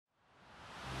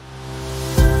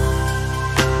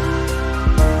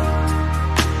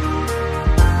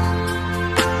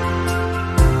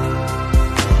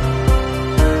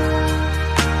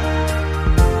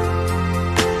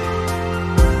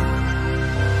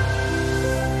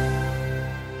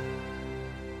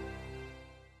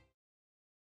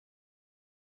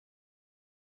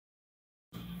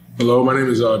Hello, my name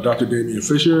is Dr. Damien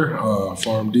Fisher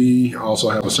PharmD. I also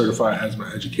have a certified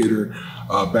asthma educator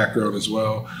background as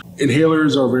well.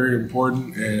 Inhalers are very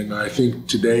important, and I think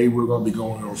today we're going to be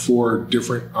going over four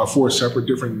separate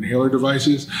different inhaler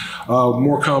devices,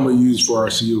 more commonly used for our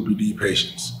COPD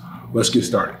patients. Let's get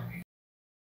started.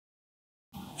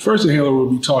 First inhaler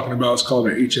we'll be talking about is called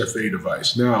an HFA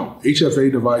device. Now,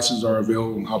 HFA devices are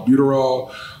available in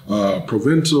albuterol,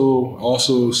 Proventil,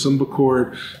 also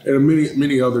Symbicort, and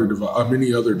many other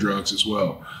drugs as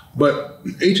well. But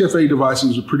HFA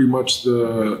devices are pretty much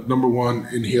the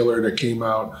 #1 inhaler that came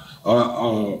out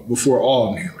before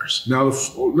all inhalers. Now,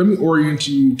 let me orient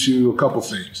you to a couple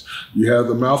things. You have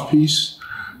the mouthpiece.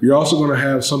 You're also going to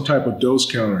have some type of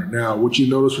dose counter. Now, what you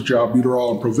notice with your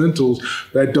albuterol and Proventils,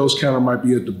 that dose counter might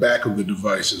be at the back of the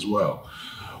device as well.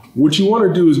 What you want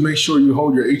to do is make sure you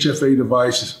hold your HFA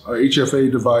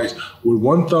device with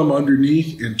one thumb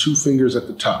underneath and 2 fingers at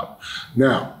the top.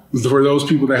 Now, for those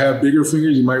people that have bigger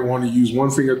fingers, you might want to use 1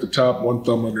 finger at the top, 1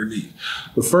 thumb underneath.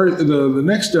 The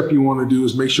next step you want to do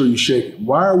is make sure you shake it.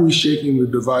 Why are we shaking the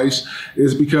device?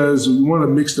 Is because we want to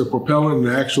mix the propellant and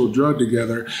the actual drug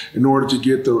together in order to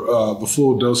get the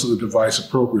full dose of the device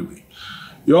appropriately.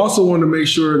 You also want to make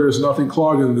sure there's nothing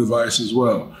clogging the device as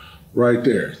well. Right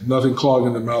there, nothing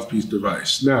clogging the mouthpiece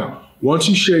device. Now, once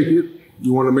you shake it,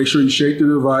 you want to make sure you shake the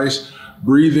device,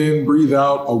 breathe in, breathe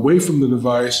out, away from the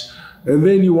device, and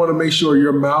then you want to make sure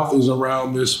your mouth is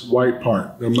around this white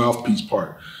part, the mouthpiece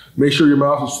part. Make sure your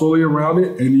mouth is fully around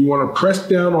it, and you want to press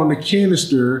down on the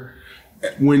canister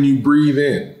when you breathe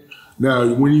in.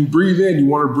 Now, when you breathe in, you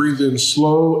want to breathe in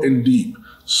slow and deep,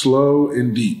 slow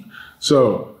and deep.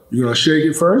 So you're going to shake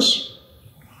it first.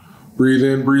 Breathe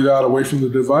in, breathe out away from the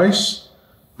device.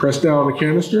 Press down on the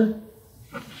canister.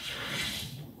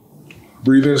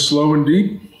 Breathe in slow and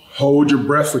deep. Hold your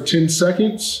breath for 10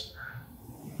 seconds.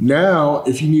 Now,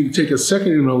 if you need to take a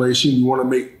second inhalation, you want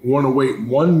to wait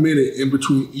 1 minute in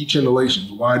between each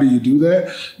inhalation. Why do you do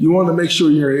that? You want to make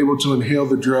sure you're able to inhale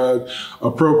the drug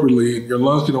appropriately, and your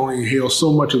lungs can only inhale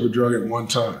so much of the drug at one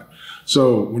time.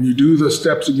 So when you do the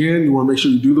steps again, you want to make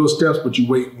sure you do those steps, but you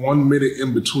wait 1 minute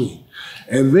in between.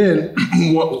 And then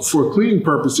for cleaning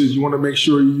purposes, you want to make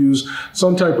sure you use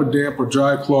some type of damp or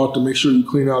dry cloth to make sure you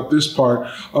clean out this part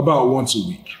about once a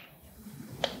week.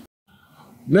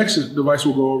 Next device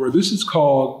we'll go over, this is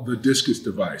called the Discus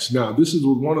Device. Now, this is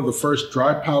one of the first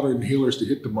dry powder inhalers to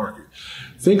hit the market.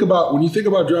 When you think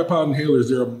about dry powder inhalers,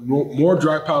 there are more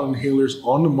dry powder inhalers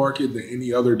on the market than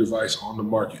any other device on the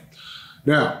market.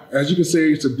 Now, as you can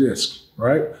see, it's a disc,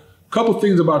 right? A couple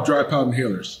things about dry powder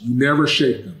inhalers. You never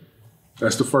shake them.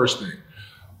 That's the first thing.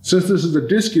 Since this is a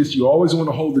discus, you always want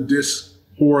to hold the disc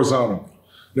horizontally.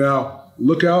 Now,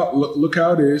 look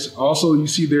how it is. Also, you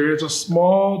see there is a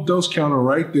small dose counter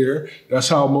right there. That's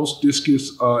how most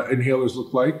discus inhalers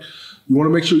look like. You want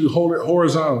to make sure you hold it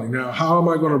horizontally. Now, how am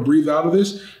I going to breathe out of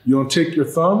this? You're going to take your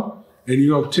thumb, and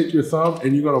you're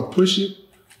going to push it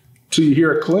till you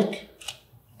hear a click.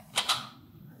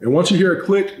 And once you hear a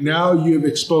click, now you have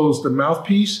exposed the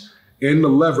mouthpiece and the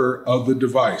lever of the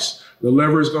device. The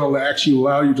lever is going to actually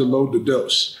allow you to load the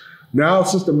dose. Now,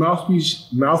 since the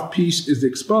mouthpiece is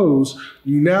exposed,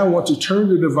 you now want to turn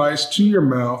the device to your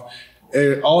mouth,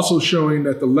 and also showing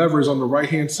that the lever is on the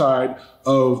right-hand side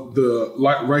of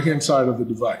the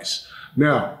device.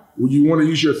 Now, you want to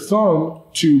use your thumb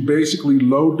to basically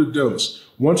load the dose.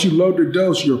 Once you load the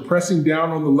dose, you're pressing down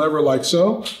on the lever like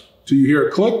so till you hear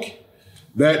a click.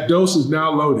 That dose is now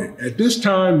loaded. At this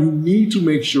time, you need to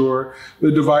make sure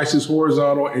the device is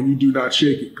horizontal and you do not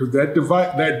shake it, because that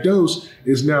dose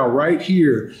is now right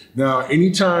here. Now,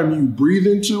 anytime you breathe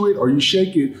into it or you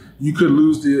shake it, you could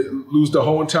lose the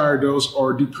whole entire dose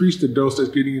or decrease the dose that's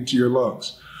getting into your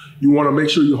lungs. You want to make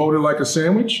sure you hold it like a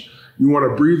sandwich. You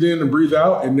want to breathe in and breathe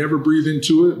out and never breathe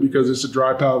into it because it's a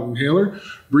dry powder inhaler.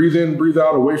 Breathe in, breathe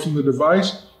out away from the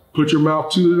device. Put your mouth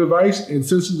to the device, and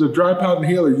since it's a dry powder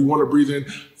inhaler, you want to breathe in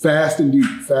fast and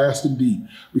deep,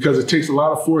 because it takes a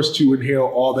lot of force to inhale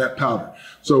all that powder.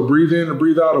 So breathe in and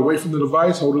breathe out away from the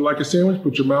device, hold it like a sandwich,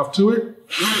 put your mouth to it.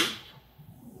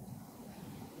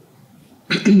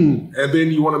 And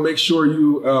then you want to make sure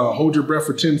you hold your breath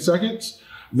for 10 seconds.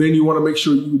 Then you want to make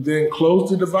sure you then close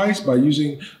the device by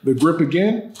using the grip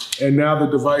again. And now the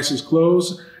device is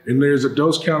closed, and there's a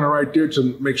dose counter right there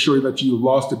to make sure that you've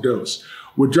lost the dose.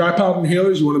 With dry powder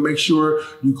inhalers, you want to make sure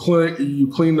you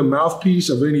clean the mouthpiece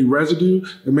of any residue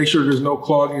and make sure there's no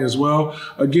clogging as well.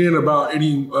 Again, about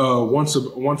once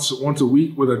a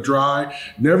week with a dry,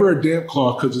 never a damp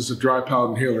cloth because it's a dry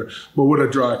powder inhaler, but with a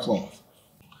dry cloth.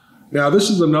 Now, this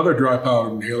is another dry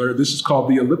powder inhaler. This is called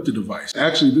the Ellipta Device.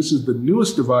 Actually, this is the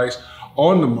newest device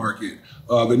on the market,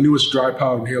 the newest dry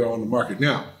powder inhaler on the market.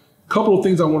 Now, a couple of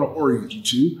things I want to orient you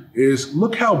to is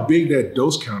look how big that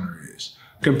dose counter is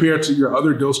compared to your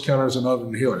other dose counters and other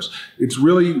inhalers. It's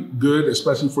really good,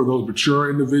 especially for those mature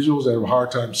individuals that have a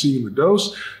hard time seeing the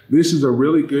dose. This is a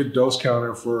really good dose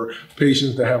counter for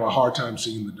patients that have a hard time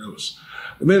seeing the dose.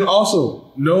 And then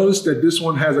also notice that this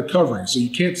one has a covering. So you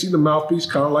can't see the mouthpiece,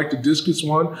 kind of like the Discus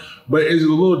one, but it's a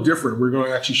little different. We're going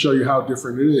to actually show you how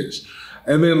different it is.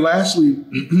 And then lastly,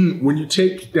 when you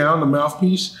take down the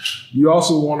mouthpiece, you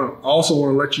also want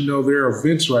to let you know there are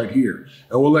vents right here,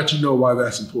 and we'll let you know why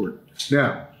that's important.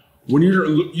 Now, when you're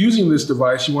using this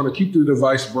device, you want to keep the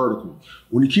device vertical.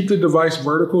 When you keep the device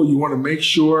vertical, you want to make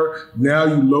sure now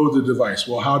you load the device.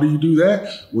 Well, how do you do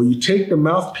that? Well, you take the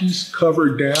mouthpiece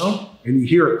cover down and you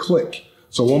hear a click.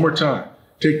 So one more time,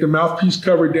 take the mouthpiece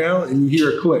cover down and you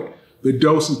hear a click. The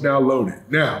dose is now loaded.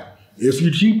 Now, if you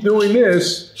keep doing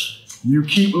this, you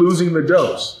keep losing the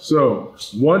dose. So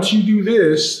once you do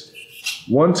this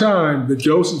one time, the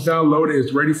dose is now loaded.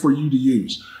 It's ready for you to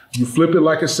use. You flip it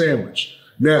like a sandwich.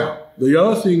 Now, the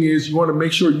other thing is you want to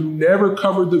make sure you never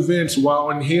cover the vents while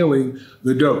inhaling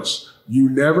the dose. You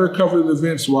never cover the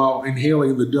vents while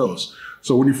inhaling the dose.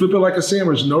 So when you flip it like a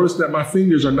sandwich, notice that my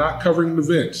fingers are not covering the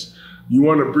vents. You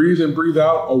want to breathe in, breathe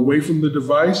out away from the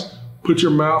device. Put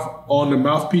your mouth on the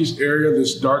mouthpiece area,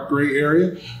 this dark gray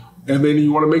area. And then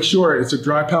you want to make sure it's a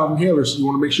dry powder inhaler, so you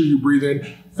want to make sure you breathe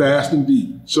in fast and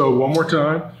deep. So one more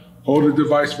time, hold the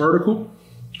device vertical,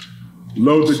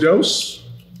 load the dose.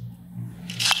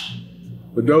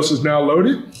 The dose is now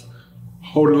loaded.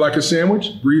 Hold it like a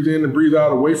sandwich, breathe in and breathe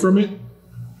out away from it.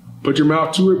 Put your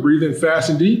mouth to it, breathe in fast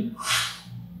and deep.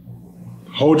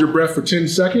 Hold your breath for 10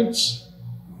 seconds.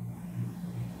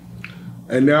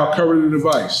 And now cover the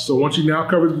device. So once you now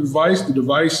cover the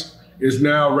device is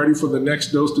now ready for the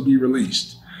next dose to be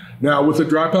released. Now with a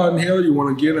dry powder inhaler, you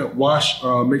want to again wash,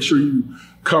 make sure you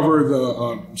cover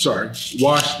the,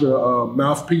 wash the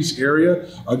mouthpiece area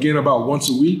again about once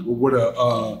a week with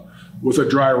a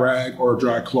dry rag or a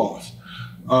dry cloth.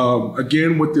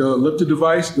 Again, with the Ellipta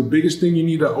device, the biggest thing you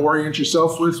need to orient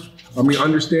yourself with,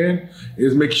 understand,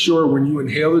 is make sure when you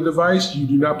inhale the device, you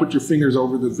do not put your fingers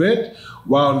over the vent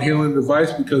while inhaling the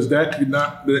device, because that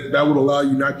would allow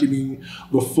you not getting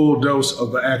the full dose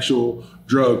of the actual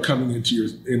drug coming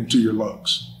into your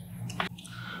lungs.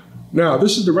 Now,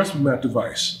 this is the Respimat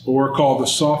device, or called the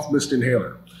soft mist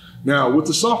inhaler. Now, with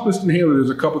the soft mist inhaler, there's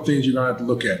a couple things you're gonna have to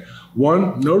look at.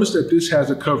 One, notice that this has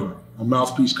a covering, a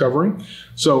mouthpiece covering.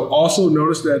 So also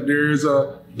notice that there is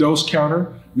a dose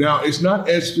counter. Now, it's not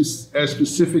as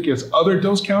specific as other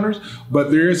dose counters,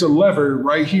 but there is a lever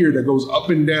right here that goes up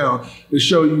and down to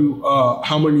show you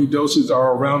how many doses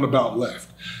are around about left.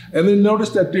 And then notice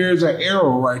that there's an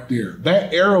arrow right there.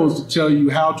 That arrow is to tell you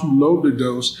how to load the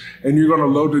dose, and you're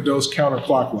gonna load the dose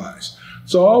counterclockwise.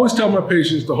 So I always tell my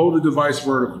patients to hold the device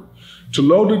vertical. To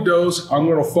load the dose, I'm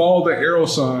gonna follow the arrow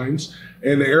signs,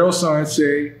 and the arrow signs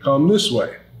say, come this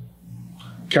way,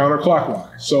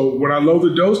 counterclockwise. So when I load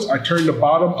the dose, I turn the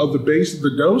bottom of the base of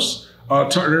the dose,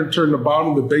 turn the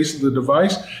bottom of the base of the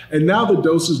device, and now the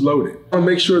dose is loaded. I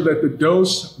wanna make sure that the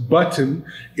dose button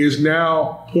is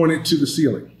now pointed to the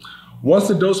ceiling. Once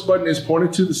the dose button is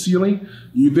pointed to the ceiling,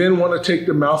 you then wanna take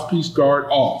the mouthpiece guard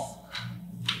off.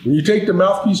 When you take the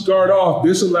mouthpiece guard off,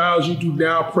 this allows you to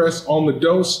now press on the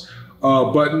dose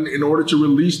button in order to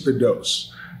release the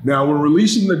dose. Now, when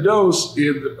releasing the dose,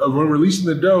 you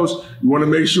want to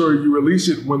make sure you release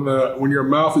it when your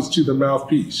mouth is to the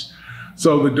mouthpiece.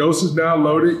 So the dose is now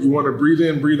loaded. You want to breathe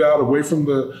in, breathe out away from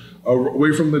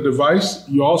the device.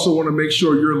 You also want to make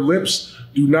sure your lips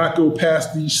do not go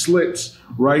past these slits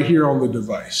right here on the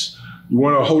device. You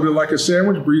want to hold it like a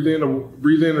sandwich. Breathe in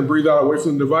and breathe out away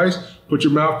from the device. Put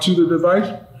your mouth to the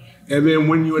device. And then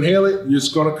when you inhale it, it's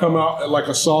going to come out like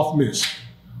a soft mist,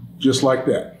 just like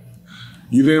that.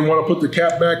 You then want to put the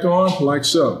cap back on like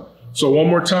so. So one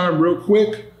more time real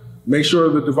quick, make sure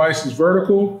the device is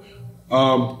vertical,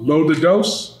 load the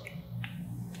dose.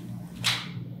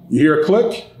 You hear a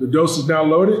click, the dose is now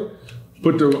loaded.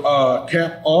 Put the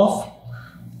cap off,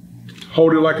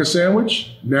 hold it like a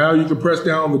sandwich. Now you can press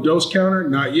down on the dose counter,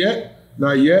 not yet,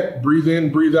 not yet. Breathe in,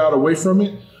 breathe out away from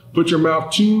it. Put your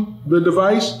mouth to the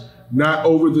device, not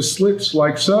over the slits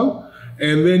like so.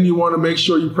 And then you want to make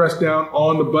sure you press down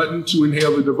on the button to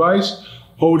inhale the device.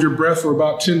 Hold your breath for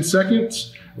about 10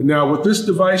 seconds. And now with this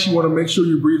device, you want to make sure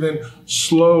you breathe in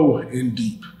slow and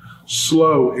deep,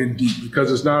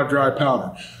 because it's not a dry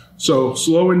powder. So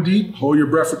slow and deep, hold your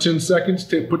breath for 10 seconds,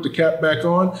 put the cap back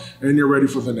on, and you're ready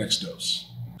for the next dose.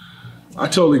 I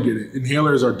totally get it.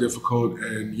 Inhalers are difficult,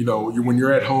 and when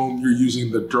you're at home, you're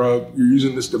using the drug, you're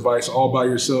using this device all by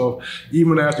yourself,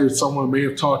 even after someone may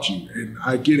have taught you. And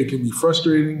I get it can be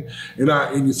frustrating,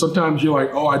 and sometimes you're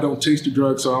like, oh, I don't taste the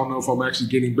drug, so I don't know if I'm actually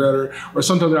getting better, or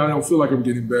sometimes I don't feel like I'm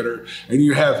getting better, and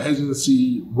you have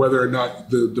hesitancy whether or not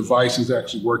the device is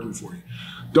actually working for you.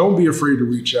 Don't be afraid to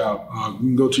reach out. You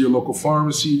can go to your local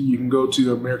pharmacy. You can go to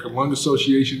the American Lung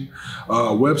Association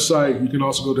website. You can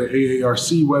also go to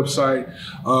AARC website.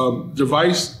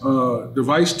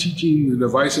 Device teaching and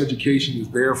device education is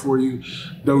there for you.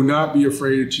 Do not be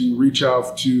afraid to reach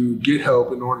out to get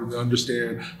help in order to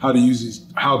understand how to use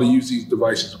these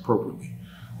devices appropriately.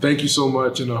 Thank you so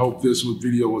much, and I hope this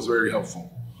video was very helpful.